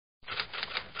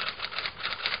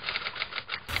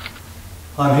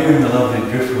I'm here in the lovely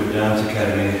Driftwood Dance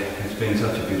Academy. It's been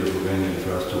such a beautiful venue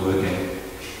for us to work in.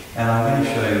 And I'm going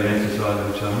to show you an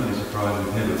exercise which I'm really surprised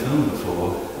we've never filmed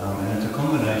before. And it's a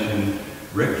combination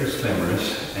rectus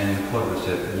femoris and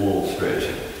quadricep wall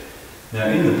stretch. Now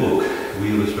in the book we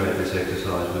illustrate this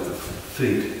exercise with the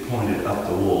feet pointed up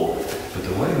the wall. But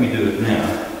the way we do it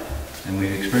now, and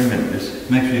we've experimented this,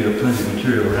 make sure you've got plenty of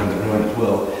material around the groin as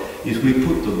well, is we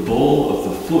put the ball of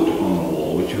the foot on the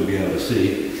wall, which you'll be able to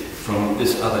see from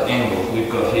this other angle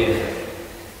we've got here.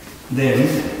 Then,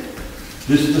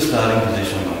 this is the starting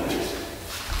position like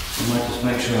this. I might just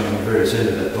make sure I'm in the very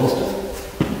centre of that bolster.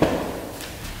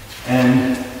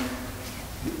 And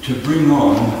to bring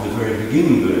on the very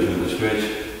beginning version of the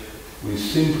stretch, we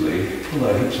simply pull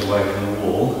our hips away from the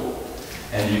wall,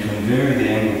 and you can vary the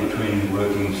angle between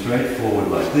working straight forward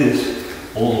like this,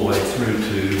 all the way through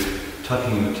to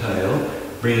tucking the tail,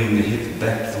 bringing the hip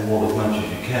back to the wall as much as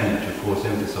you can, which of course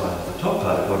emphasises the top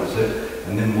part of quadricep,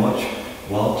 and then watch,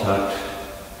 while tucked,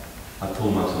 I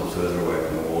pull myself further away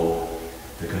from the wall.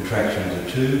 The contractions are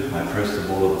two, I press the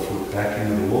ball of the foot back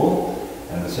into the wall,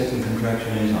 and the second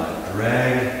contraction is I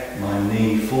drag my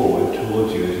knee forward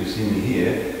towards you as you see me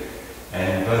here,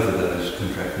 and both of those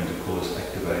contractions of course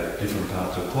activate different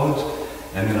parts of quads,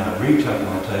 and then I re-tuck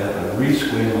my tail, I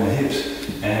re-square my hips,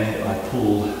 and I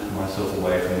pull myself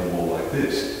away from the wall like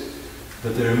this.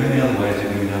 But there are many other ways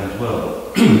it can be done as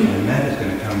well. And Matt is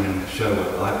going to come in and show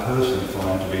what I personally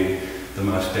find to be the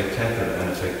most spectacular and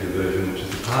effective version, which is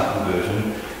the partner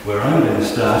version, where I'm going to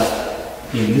start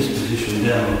in this position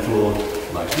down on the floor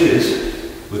like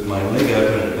this, with my leg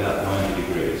open at about 90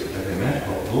 degrees. Okay, Matt,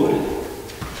 hold forward.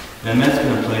 Now Matt's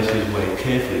going to place his weight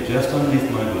carefully just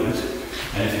underneath my glutes.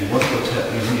 And if you watch what's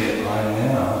happening here, I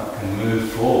now can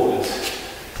move forwards.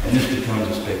 And this becomes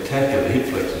a spectacular hip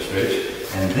flexor stretch.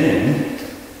 And then,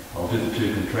 I'll do the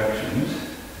two contractions.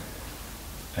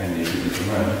 And you give it a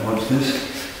moment, watch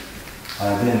this.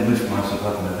 I then lift myself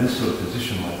up into this sort of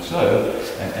position like so.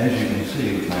 And as you can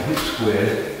see, with my hips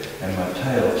squared and my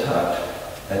tail tucked,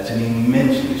 that's an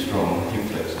immensely strong hip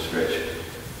flexor stretch.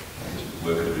 I'll just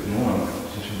work it a bit more. I'm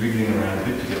just wriggling around a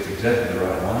bit to get exactly the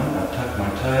right line. I tuck my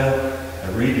tail. I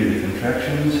redo the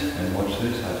contractions, and watch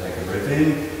this, I take a breath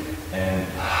in, and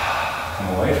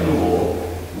come away from the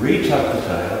wall, re-tuck the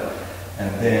tail,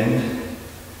 and then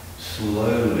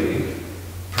slowly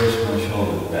press my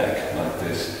shoulders back like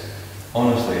this.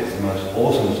 Honestly, it's the most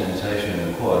awesome sensation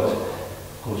in the quads.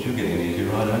 Of course, you're getting easier,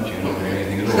 right, aren't you? You're not doing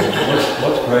anything at all.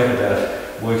 What's great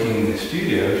about working in the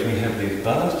studio is we have these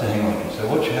bars to hang on to. So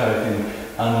watch how I can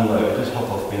unload. Just hop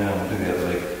off being able to do the other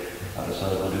leg. Other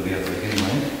side, I'll do the other leg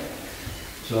anyway.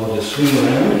 So I'll just swing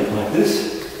around like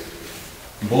this,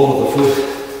 ball of the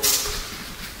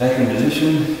foot back in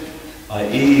position. I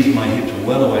ease my hips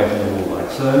well away from the wall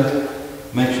like so.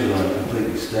 Make sure that I'm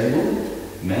completely stable.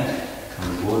 Matt,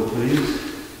 come forward please.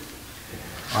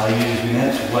 I use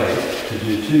Matt's weight to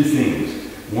do two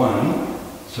things. One,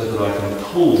 so that I can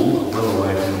pull well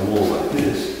away from the wall like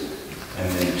this.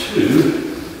 And then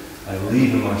two, I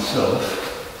lever myself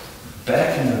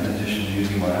back into the position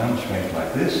using my arm strength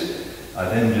like this. I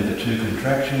then do the two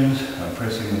contractions. I'm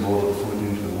pressing the ball of the foot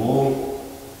into the wall.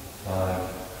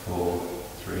 5, 4,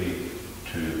 3,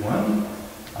 2, 1.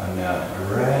 I'm now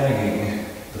dragging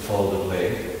the folded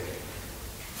leg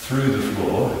through the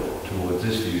floor towards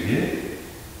this view here.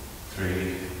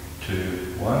 3,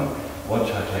 2, 1.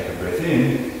 Watch, I take a breath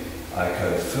in. I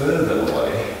go further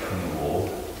away from the wall.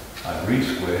 I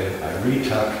re-square, I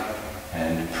re-tuck,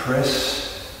 and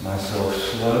press myself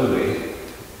slowly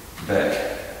back.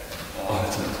 Oh,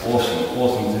 it's an awesome,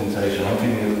 awesome sensation. I'm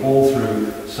feeling it all through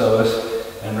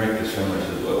psoas and rectus femoris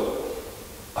as well.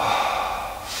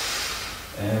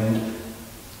 And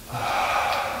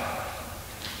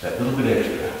that little bit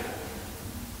extra.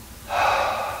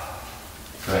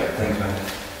 Great, thanks mate.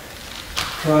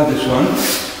 Try this one.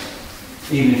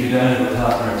 Even if you don't have a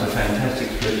partner, it's a fantastic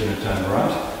stretch in its own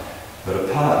right. But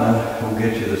a partner will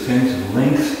get you the sense of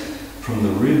length from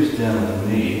the ribs down to the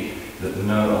knee that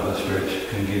no other stretch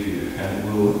can give you, and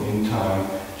it will, in time,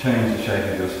 change the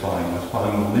shape of your spine. Your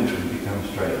spine will literally become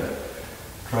straighter.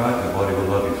 Try it, your body will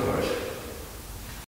love you for it.